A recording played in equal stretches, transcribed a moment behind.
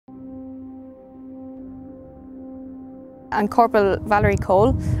I'm Corporal Valerie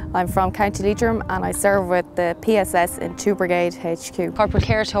Cole. I'm from County Leitrim and I serve with the PSS in 2 Brigade HQ. Corporal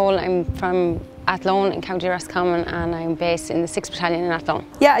Ciara Toll, I'm from Athlone in County Roscommon and I'm based in the 6th Battalion in Athlone.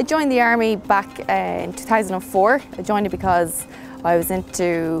 Yeah, I joined the Army back in 2004. I joined it because I was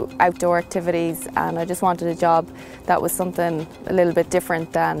into outdoor activities and I just wanted a job that was something a little bit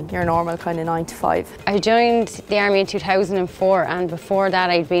different than your normal kind of 9 to 5. I joined the Army in 2004 and before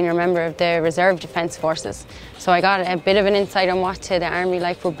that I'd been a member of the Reserve Defence Forces. So I got a bit of an insight on what the Army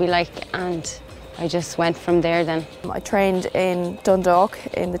life would be like and I just went from there then. I trained in Dundalk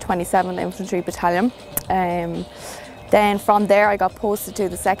in the 27th Infantry Battalion. Then from there I got posted to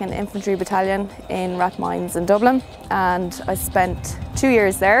the 2nd Infantry Battalion in Rathmines in Dublin and I spent 2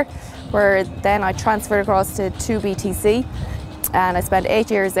 years there, where then I transferred across to 2BTC and I spent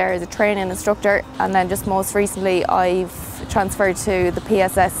 8 years there as a training instructor, and then just most recently I've transferred to the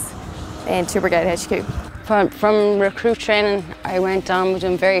PSS in 2 Brigade HQ. From recruit training I went on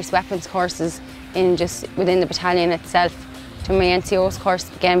doing various weapons courses just within the battalion itself. To my NCO's course,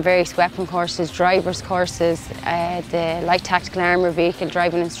 again various weapon courses, drivers courses, the light tactical armour vehicle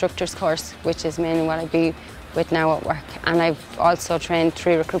driving instructors course, which is mainly what I be with now at work, and I've also trained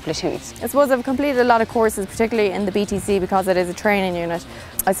 3 recruit platoons. I suppose I've completed a lot of courses, particularly in the BTC because it is a training unit.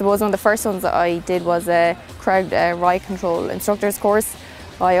 I suppose one of the first ones that I did was a crowd riot control instructors course.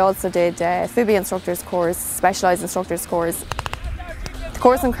 I also did a phobia instructors course, specialised instructors course. The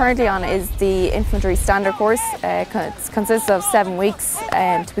course I'm currently on is the infantry standard course. It consists of 7 weeks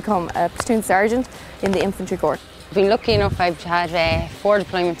to become a platoon sergeant in the infantry corps. I've been lucky enough, I've had 4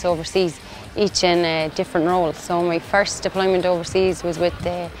 deployments overseas, each in a different role. So my first deployment overseas was with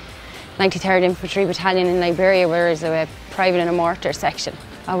the 93rd Infantry Battalion in Liberia, where I was a private in a mortar section.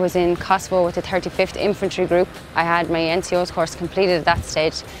 I was in Kosovo with the 35th Infantry Group. I had my NCO's course completed at that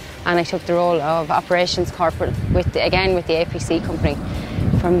stage and I took the role of Operations Corporal again with the APC company.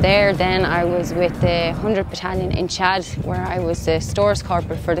 From there then I was with the 100th Battalion in Chad, where I was the Stores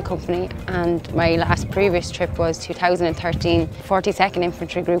Corporal for the company, and my last previous trip was 2013 42nd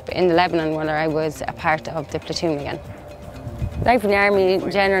Infantry Group in Lebanon, where I was a part of the platoon again. Life in the Army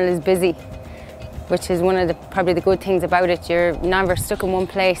in general is busy, which is one of probably the good things about it. You're never stuck in one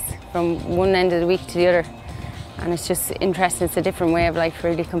place from one end of the week to the other. And it's just interesting, it's a different way of life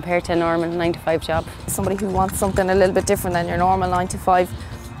really compared to a normal 9 to 5 job. Somebody who wants something a little bit different than your normal 9 to 5,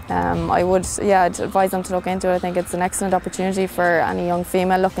 I would I'd advise them to look into it. I think it's an excellent opportunity for any young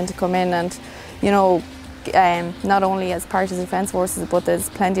female looking to come in and, you know, not only as part of the Defence Forces, but there's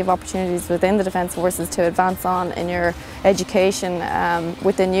plenty of opportunities within the Defence Forces to advance on in your education.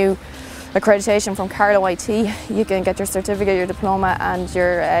 With the new accreditation from Carlow IT, you can get your certificate, your diploma and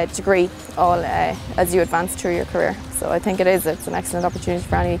your degree all as you advance through your career. So I think it's an excellent opportunity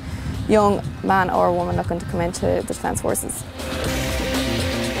for any young man or woman looking to come into the Defence Forces.